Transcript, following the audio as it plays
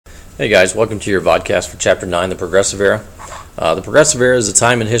Hey guys, welcome to your vodcast for Chapter 9, the Progressive Era. The Progressive Era is a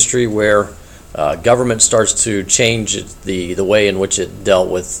time in history where government starts to change the way in which it dealt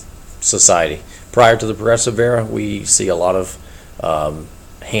with society. Prior to the Progressive Era, we see a lot of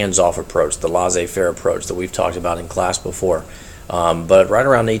hands-off approach, the laissez-faire approach that we've talked about in class before. But right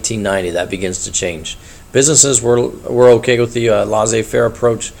around 1890, that begins to change. Businesses were okay with the laissez-faire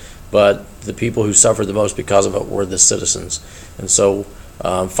approach, but the people who suffered the most because of it were the citizens. And so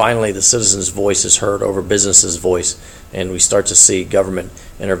finally, the citizens' voice is heard over business's voice, and we start to see government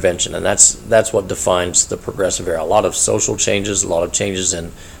intervention, and that's what defines the Progressive Era. A lot of social changes, a lot of changes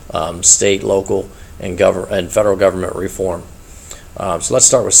in state, local, and federal government reform. So let's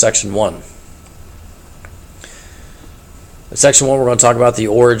start with Section 1. In Section 1, we're going to talk about the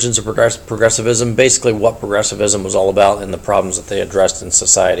origins of progressivism, basically what progressivism was all about and the problems that they addressed in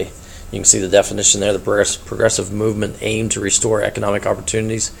society. You can see the definition there. The progressive movement aimed to restore economic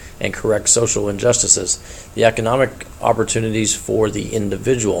opportunities and correct social injustices. The economic opportunities for the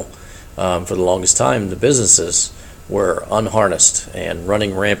individual, for the longest time, the businesses were unharnessed and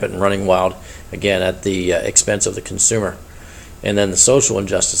running rampant and running wild, again, at the expense of the consumer. And then the social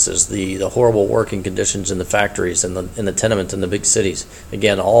injustices, the horrible working conditions in the factories and in the tenements in the big cities,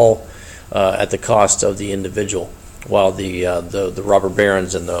 again, all at the cost of the individual, while the robber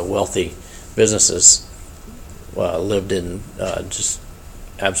barons and the wealthy businesses lived in just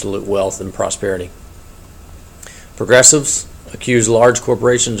absolute wealth and prosperity. Progressives accuse large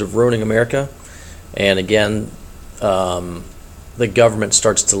corporations of ruining America, and again, the government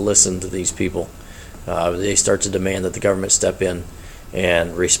starts to listen to these people. They start to demand that the government step in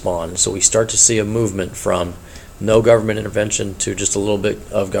and respond. So we start to see a movement from no government intervention to just a little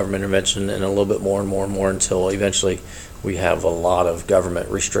bit of government intervention and a little bit more and more and more until eventually we have a lot of government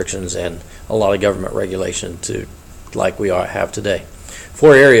restrictions and a lot of government regulation to like we have today.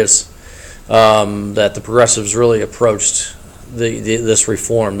 4 areas that the progressives really approached this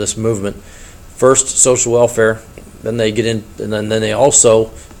reform, this movement. First, social welfare. Then they get in, and then they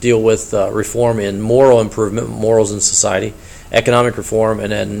also deal with reform in moral improvement, morals in society, economic reform,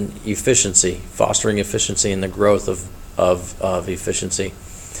 and then efficiency, fostering efficiency and the growth of efficiency.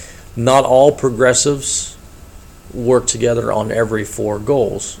 Not all progressives work together on every 4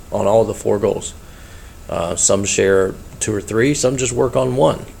 goals, on all the 4 goals. Some share 2 or 3, some just work on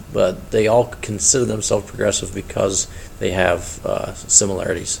 1, but they all consider themselves progressive because they have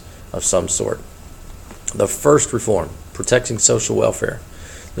similarities of some sort. The first reform, protecting social welfare.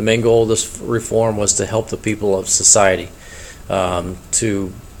 The main goal of this reform was to help the people of society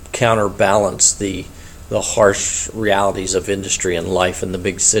to counterbalance the harsh realities of industry and life in the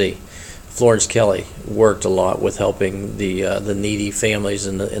big city. Florence Kelley worked a lot with helping the needy families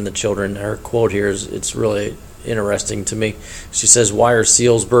and the children. Her quote here it's really interesting to me. She says, why are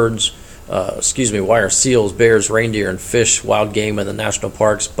seals, bears, reindeer, and fish, wild game in the national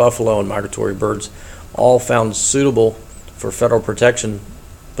parks, buffalo and migratory birds, all found suitable for federal protection,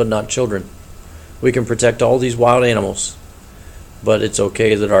 but not children? We can protect all these wild animals, but it's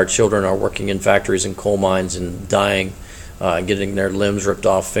okay that our children are working in factories and coal mines and dying, getting their limbs ripped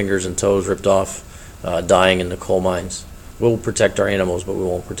off, fingers and toes ripped off, dying in the coal mines. We'll protect our animals, but we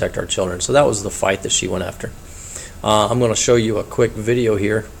won't protect our children. So that was the fight that she went after. I'm going to show you a quick video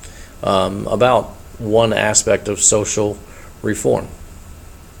here about one aspect of social reform.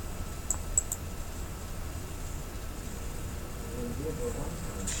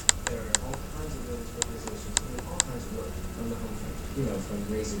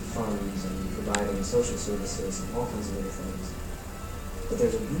 From raising funds and providing social services and all kinds of other things. But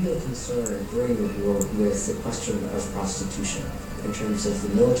there's a real concern during the war with the question of prostitution, in terms of the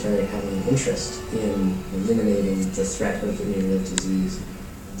military having an interest in eliminating the threat of venereal disease.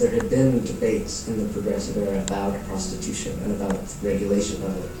 There had been debates in the Progressive Era about prostitution and about regulation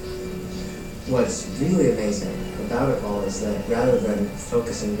of it. What's really amazing about it all is that rather than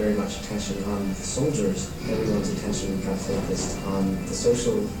focusing very much attention on the soldiers, everyone's attention got focused on the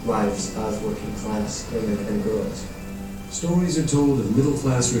social lives of working class women and girls. Stories are told of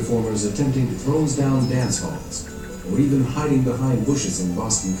middle-class reformers attempting to close down dance halls, or even hiding behind bushes in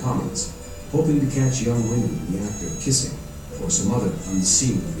Boston Commons, hoping to catch young women in the act of kissing or some other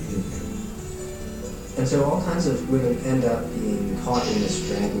unseemly behavior. And so all kinds of women end up being caught in this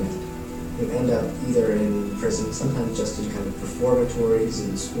dragnet. Who end up either in prison, sometimes just in kind of reformatories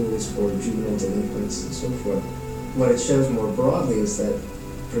in schools for juvenile delinquents and so forth. What it shows more broadly is that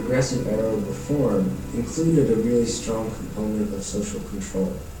Progressive Era reform included a really strong component of social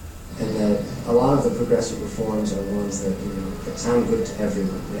control, and that a lot of the progressive reforms are ones that that sound good to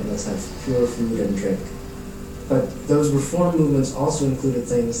everyone. Right? Let's have pure food and drink. But those reform movements also included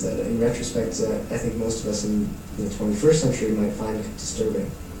things that, in retrospect, I think most of us in the 21st century might find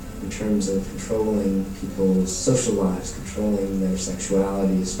disturbing, in terms of controlling people's social lives, controlling their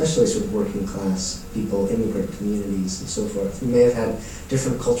sexuality, especially sort of working class people, immigrant communities, and so forth, who may have had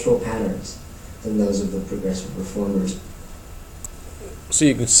different cultural patterns than those of the progressive reformers. So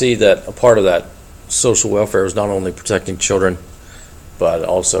you can see that a part of that social welfare is not only protecting children, but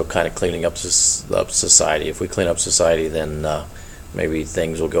also kind of cleaning up society. If we clean up society, then maybe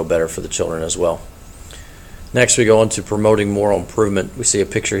things will go better for the children as well. Next, we go on to promoting moral improvement. We see a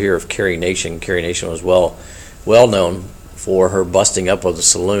picture here of Carrie Nation. Carrie Nation was well known for her busting up of the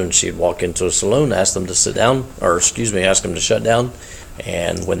saloon. She'd walk into a saloon, ask them to sit down, ask them to shut down,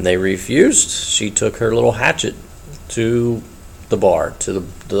 and when they refused, she took her little hatchet to the bar, to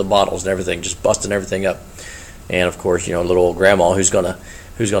the bottles and everything, just busting everything up. And of course, little old grandma, who's gonna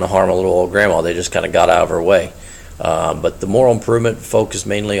harm a little old grandma? They just kind of got out of her way. But the moral improvement focused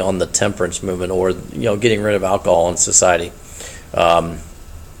mainly on the temperance movement, or getting rid of alcohol in society.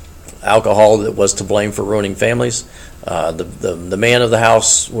 Alcohol that was to blame for ruining families. The man of the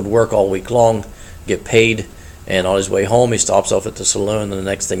house would work all week long, get paid, and on his way home he stops off at the saloon, and the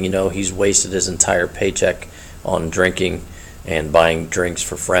next thing you know, he's wasted his entire paycheck on drinking and buying drinks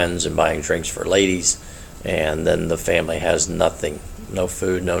for friends and buying drinks for ladies, and then the family has nothing, no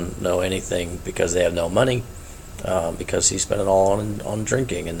food, no anything, because they have no money. Because he spent it all on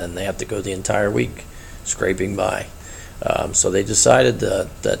drinking, and then they have to go the entire week scraping by. So they decided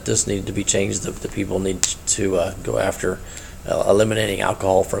that this needed to be changed. The people need to go after eliminating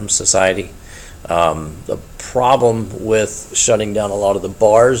alcohol from society. The problem with shutting down a lot of the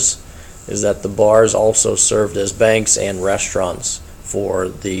bars is that the bars also served as banks and restaurants for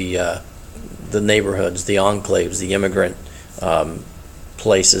the neighborhoods, the enclaves, the immigrant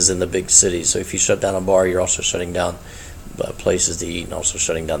places in the big cities. So if you shut down a bar, you're also shutting down places to eat, and also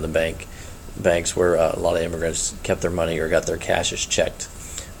shutting down the banks where a lot of immigrants kept their money or got their cashes checked.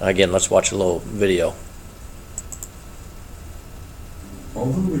 Again, let's watch a little video.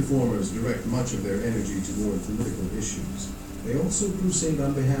 Although reformers direct much of their energy toward political issues, they also crusade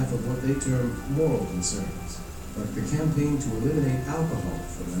on behalf of what they term moral concerns, like the campaign to eliminate alcohol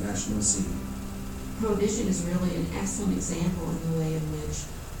from the national scene. Prohibition is really an excellent example of the way in which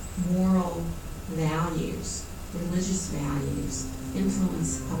moral values, religious values,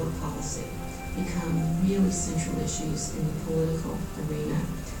 influence public policy, become really central issues in the political arena,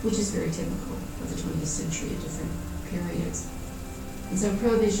 which is very typical of the 20th century at different periods. And so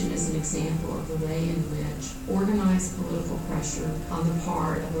prohibition is an example of the way in which organized political pressure on the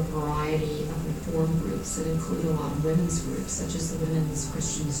part of a variety of reform groups that include a lot of women's groups, such as the Women's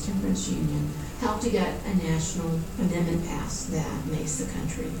Christian Temperance Union, helped to get a national amendment passed that makes the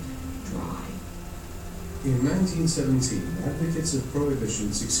country dry. In 1917, advocates of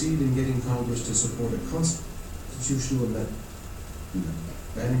prohibition succeed in getting Congress to support a constitutional amendment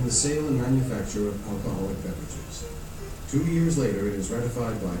banning the sale and manufacture of alcoholic beverages. 2 years later, it is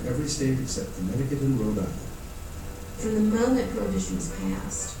ratified by every state except Connecticut and Rhode Island. From the moment prohibition was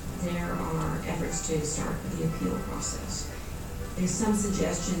passed, there are efforts to start the appeal process. There's some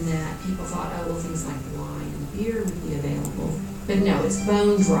suggestion that people thought, things like wine and beer would be available. But no, it's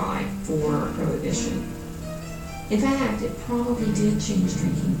bone dry for prohibition. In fact, it probably did change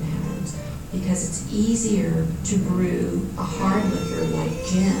drinking patterns because it's easier to brew a hard liquor like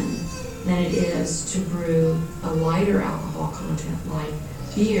gin than it is to brew a lighter alcohol content like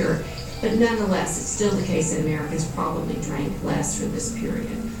beer. But nonetheless, it's still the case that Americans probably drank less for this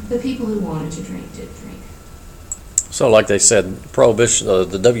period. The people who wanted to drink did drink. So like they said, prohibition,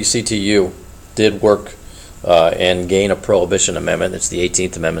 the WCTU did work and gain a prohibition amendment. It's the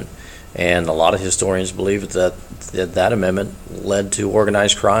 18th Amendment. And a lot of historians believe that amendment led to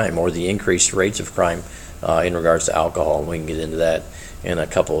organized crime, or the increased rates of crime in regards to alcohol. And we can get into that in a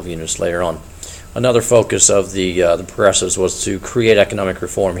couple of units later on. Another focus of the progressives was to create economic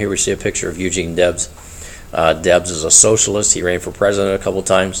reform. Here we see a picture of Eugene Debs. Debs is a socialist. He ran for president a couple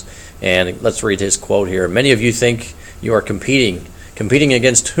times. And let's read his quote here. Many of you think you are competing. Competing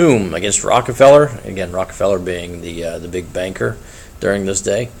against whom? Against Rockefeller? Again, Rockefeller being the big banker during this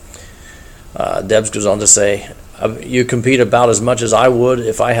day. Debs goes on to say, you compete about as much as I would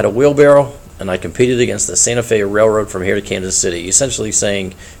if I had a wheelbarrow and I competed against the Santa Fe Railroad from here to Kansas City. Essentially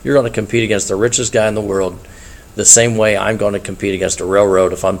saying, you're going to compete against the richest guy in the world the same way I'm going to compete against a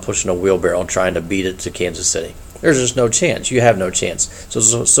railroad if I'm pushing a wheelbarrow and trying to beat it to Kansas City. There's just no chance. You have no chance.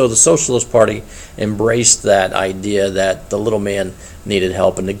 So the Socialist Party embraced that idea that the little man needed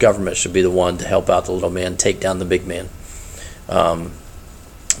help, and the government should be the one to help out the little man, take down the big man.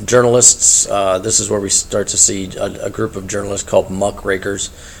 Journalists, this is where we start to see a group of journalists called muckrakers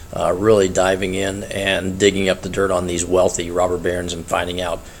really diving in and digging up the dirt on these wealthy robber barons and finding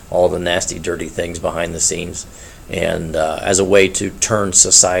out all the nasty, dirty things behind the scenes, and as a way to turn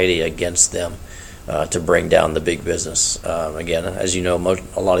society against them, to bring down the big business. Again, as you know,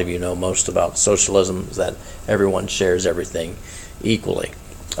 a lot of you know most about socialism, is that everyone shares everything equally.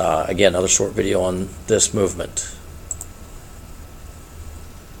 Again, another short video on this movement.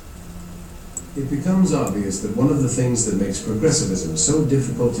 It becomes obvious that one of the things that makes progressivism so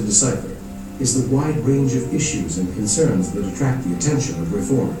difficult to decipher is the wide range of issues and concerns that attract the attention of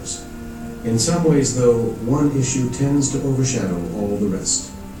reformers. In some ways, though, one issue tends to overshadow all the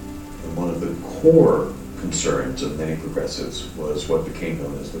rest. And one of the core concerns of many progressives was what became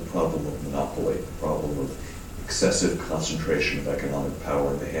known as the problem of monopoly, the problem of excessive concentration of economic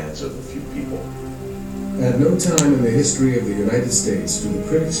power in the hands of a few people. At no time in the history of the United States do the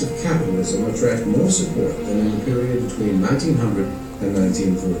critics of capitalism attract more support than in the period between 1900 and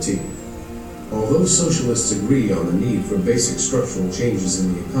 1914. Although socialists agree on the need for basic structural changes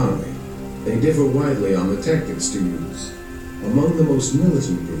in the economy, they differ widely on the tactics to use. Among the most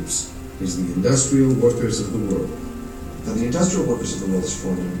militant groups is the industrial workers of the world. Now, the industrial workers of the world is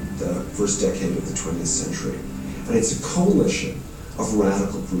formed in the first decade of the 20th century, and it's a coalition of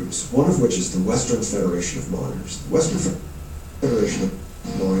radical groups, one of which is the Western Federation of Miners. The Western Federation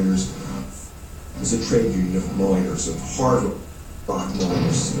of Miners was a trade union of miners, of hard rock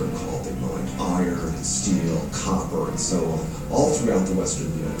miners, they're called. They mined iron and steel, copper, and so on, all throughout the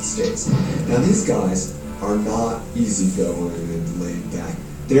western United States. Now, these guys are not easygoing and laid back.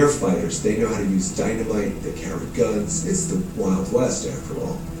 They're fighters. They know how to use dynamite. They carry guns. It's the Wild West, after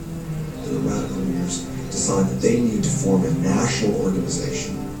all. The radical leaders decide that they need to form a national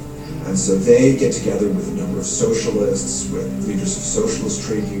organization. And so they get together with a number of socialists, with leaders of socialist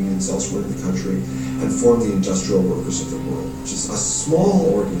trade unions elsewhere in the country, and form the Industrial Workers of the World, which is a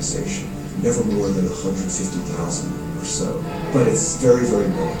small organization, never more than 150,000 or so. But it's very, very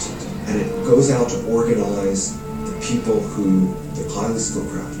militant. And it goes out to organize the people who the highly skilled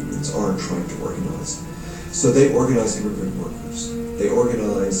craft unions aren't trying to organize. So they organize immigrant workers. They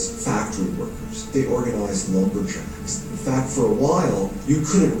organize factory workers. They organize lumberjacks. In fact, for a while, you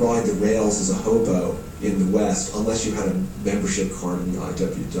couldn't ride the rails as a hobo in the West unless you had a membership card in the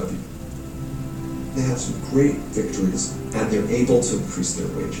IWW. They have some great victories, and they're able to increase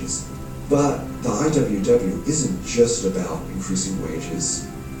their wages. But the IWW isn't just about increasing wages,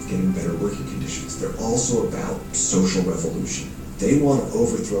 getting better working conditions. They're also about social revolution. They want to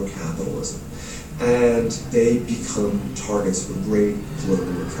overthrow capitalism. And they become targets of a great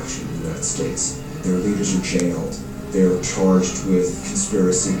political repression in the United States. Their leaders are jailed. They're charged with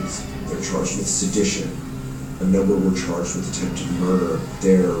conspiracies. They're charged with sedition. A number were charged with attempted murder.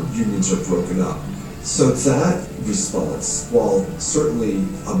 Their unions are broken up. So that response, while certainly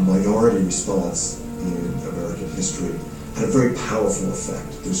a minority response in American history, had a very powerful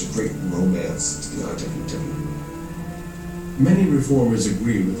effect. There's a great romance to the IWW. Many reformers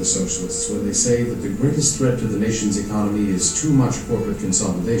agree with the socialists when they say that the greatest threat to the nation's economy is too much corporate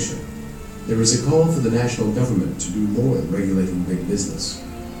consolidation. There is a call for the national government to do more in regulating big business.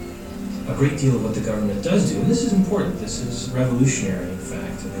 A great deal of what the government does do, and this is important, this is revolutionary in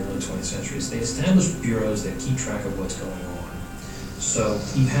fact in the early 20th century, is they establish bureaus that keep track of what's going on. So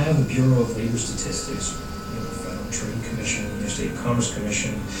you have the Bureau of Labor Statistics, the Federal Trade Commission, the State Commerce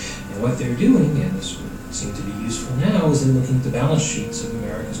Commission, and what they're doing, and this would seem to be useful now, is they're looking at the balance sheets of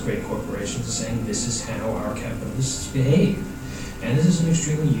America's great corporations and saying this is how our capitalists behave. And this is an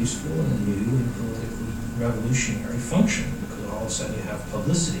extremely useful and new and politically revolutionary function, because all of a sudden you have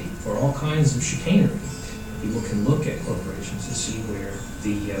publicity for all kinds of chicanery. People can look at corporations to see where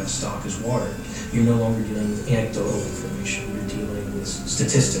the stock is watered. You're no longer dealing with anecdotal information, you're dealing with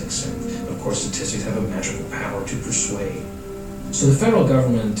statistics, and of course statistics have a magical power to persuade. So the federal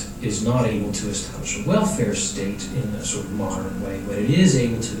government is not able to establish a welfare state in a sort of modern way, but it is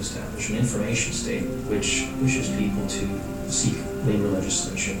able to establish an information state which wishes people to seek labor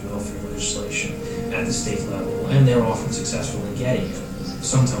legislation, welfare legislation at the state level, and they're often successful in getting it.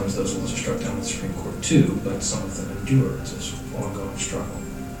 Sometimes those laws are struck down in the Supreme Court too, but some of them endure. It's a sort of ongoing struggle.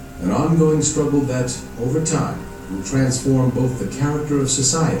 An ongoing struggle that, over time, will transform both the character of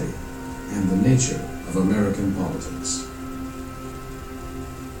society and the nature of American politics.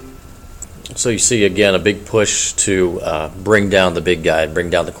 So you see, again, a big push to bring down the big guy, bring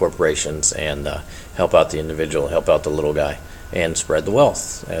down the corporations, and help out the individual, help out the little guy, and spread the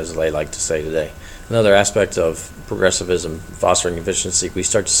wealth, as they like to say today. Another aspect of progressivism, fostering efficiency, we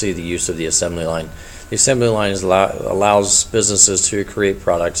start to see the use of the assembly line The assembly line allows businesses to create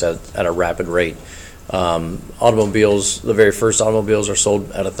products at a rapid rate. Automobiles, the very first automobiles are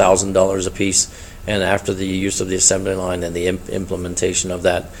sold at $1,000 a piece, and after the use of the assembly line and the implementation of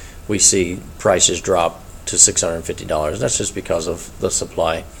that, we see prices drop to $650. That's just because of the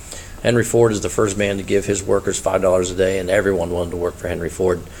supply. Henry Ford is the first man to give his workers $5 a day, and everyone wanted to work for Henry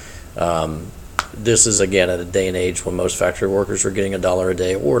Ford. This is, again, at a day and age when most factory workers are getting $1 a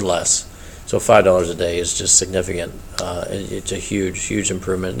day or less. So $5 a day is just significant. It's a huge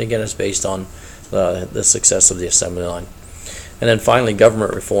improvement. And again, it's based on the success of the assembly line. And then finally,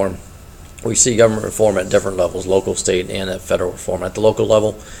 government reform. We see government reform at different levels, local, state, and at federal reform. At the local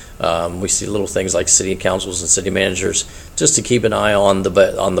level, we see little things like city councils and city managers, just to keep an eye on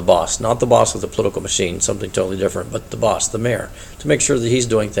the boss, not the boss of the political machine, something totally different, but the boss, the mayor, to make sure that he's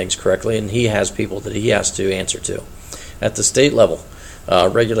doing things correctly and he has people that he has to answer to. At the state level,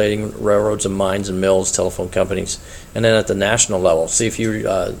 regulating railroads and mines and mills, telephone companies, and then at the national level, see if you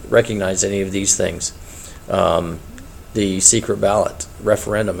recognize any of these things. The secret ballot,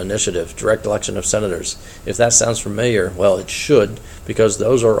 referendum initiative, direct election of senators. If that sounds familiar, well, it should, because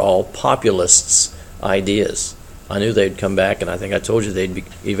those are all populists' ideas. I knew they'd come back, and I think I told you they'd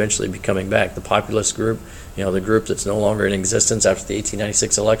eventually be coming back. The populist group, the group that's no longer in existence after the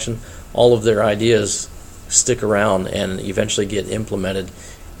 1896 election, all of their ideas stick around and eventually get implemented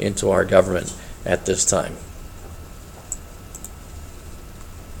into our government at this time.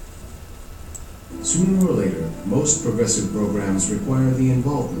 Sooner or later, most progressive programs require the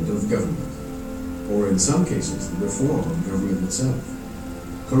involvement of government, or in some cases, the reform of government itself.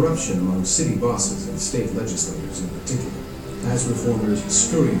 Corruption among city bosses and state legislators in particular has reformers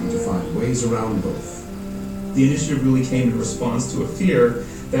scurrying to find ways around both. The initiative really came in response to a fear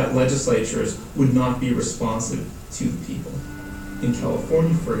that legislatures would not be responsive to the people. In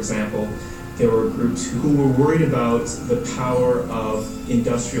California, for example, there were groups who were worried about the power of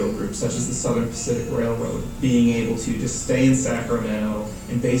industrial groups, such as the Southern Pacific Railroad, being able to just stay in Sacramento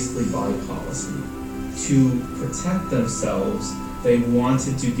and basically buy policy. To protect themselves, they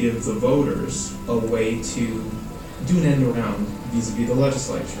wanted to give the voters a way to do an end around vis-a-vis the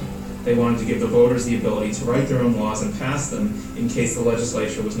legislature. They wanted to give the voters the ability to write their own laws and pass them in case the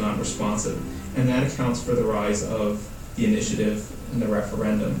legislature was not responsive. And that accounts for the rise of the initiative and the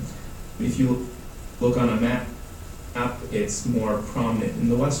referendum. If you look on a map, it's more prominent in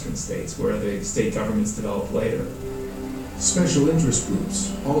the western states, where the state governments developed later. Special interest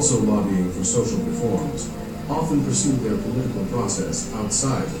groups, also lobbying for social reforms, often pursue their political process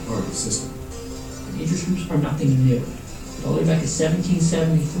outside the party system. Interest groups are nothing new. All the way back in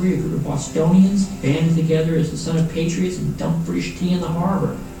 1773, a group of Bostonians banded together as the Son of Patriots and dumped British tea in the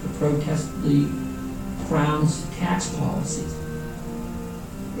harbor to protest the Crown's tax policies.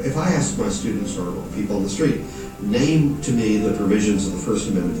 If I ask my students or people on the street, name to me the provisions of the First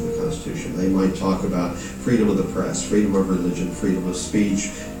Amendment to the Constitution, they might talk about freedom of the press, freedom of religion, freedom of speech.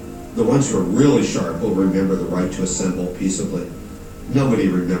 The ones who are really sharp will remember the right to assemble peaceably. Nobody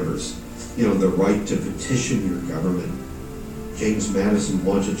remembers, the right to petition your government. James Madison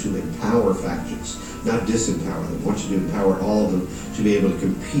wanted to empower factions, not disempower them. Wanted to empower all of them to be able to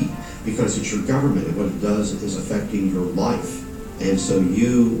compete, because it's your government, and what it does is affecting your life. And so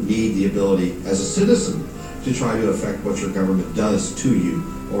you need the ability as a citizen to try to affect what your government does to you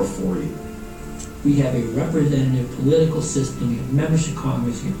or for you. We have a representative political system, we have members of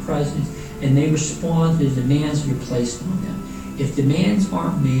Congress, we have presidents, and they respond to the demands that are placed on them. If demands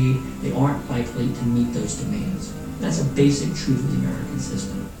aren't made, they aren't likely to meet those demands. That's a basic truth of the American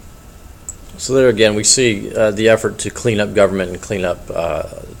system. So there again, we see the effort to clean up government and clean up,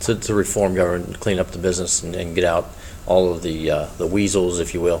 to reform government, and clean up the business and get out all of the weasels,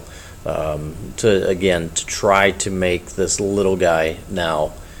 if you will, to try to make this little guy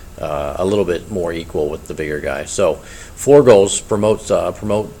now a little bit more equal with the bigger guy. So 4 goals: promote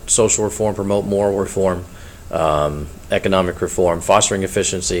social reform, promote moral reform, economic reform, fostering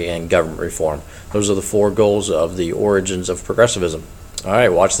efficiency, and government reform. Those are the 4 goals of the Origins of Progressivism. All right,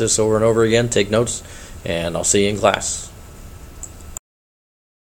 watch this over and over again, take notes, and I'll see you in class.